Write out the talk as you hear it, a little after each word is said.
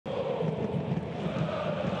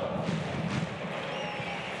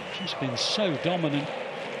Just been so dominant.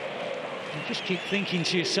 You just keep thinking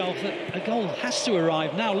to yourself that a goal has to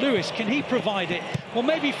arrive now. Lewis, can he provide it? Well,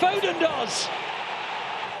 maybe Foden does.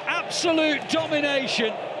 Absolute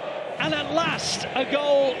domination. And at last, a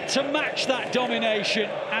goal to match that domination.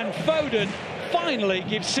 And Foden finally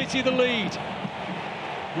gives City the lead.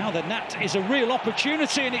 Now the Nat is a real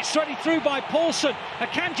opportunity, and it's threaded through by Paulson.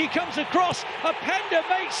 Akanji comes across. Openda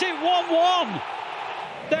makes it 1-1.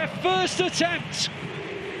 Their first attempt.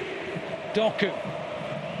 Doku.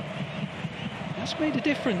 That's made a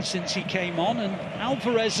difference since he came on, and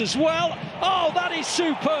Alvarez as well. Oh, that is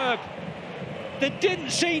superb. There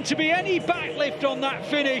didn't seem to be any backlift on that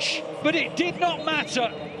finish, but it did not matter.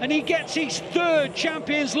 And he gets his third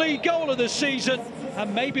Champions League goal of the season,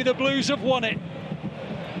 and maybe the Blues have won it.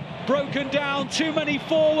 Broken down, too many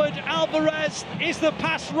forward. Alvarez, is the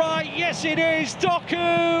pass right? Yes, it is.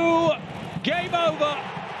 Doku! Game over.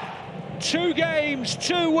 2 games,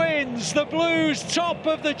 2 wins. The Blues top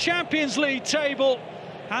of the Champions League table,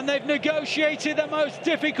 and they've negotiated the most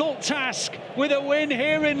difficult task with a win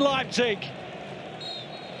here in Leipzig.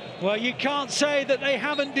 Well, you can't say that they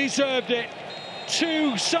haven't deserved it.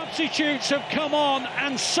 2 substitutes have come on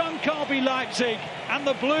and sunk RB Leipzig, and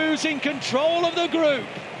the Blues in control of the group.